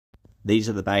These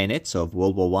are the bayonets of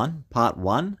World War I, Part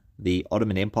 1, the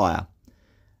Ottoman Empire.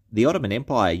 The Ottoman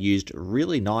Empire used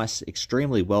really nice,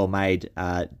 extremely well-made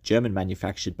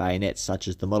German-manufactured bayonets, such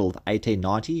as the model of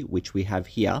 1890, which we have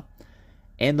here,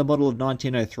 and the model of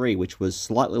 1903, which was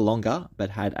slightly longer,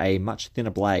 but had a much thinner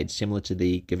blade, similar to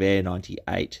the Gewehr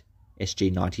 98,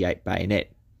 SG98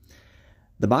 bayonet.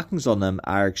 The markings on them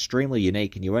are extremely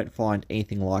unique, and you won't find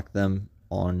anything like them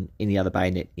on any other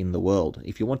bayonet in the world.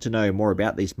 If you want to know more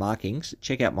about these markings,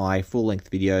 check out my full-length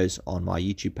videos on my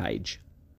YouTube page.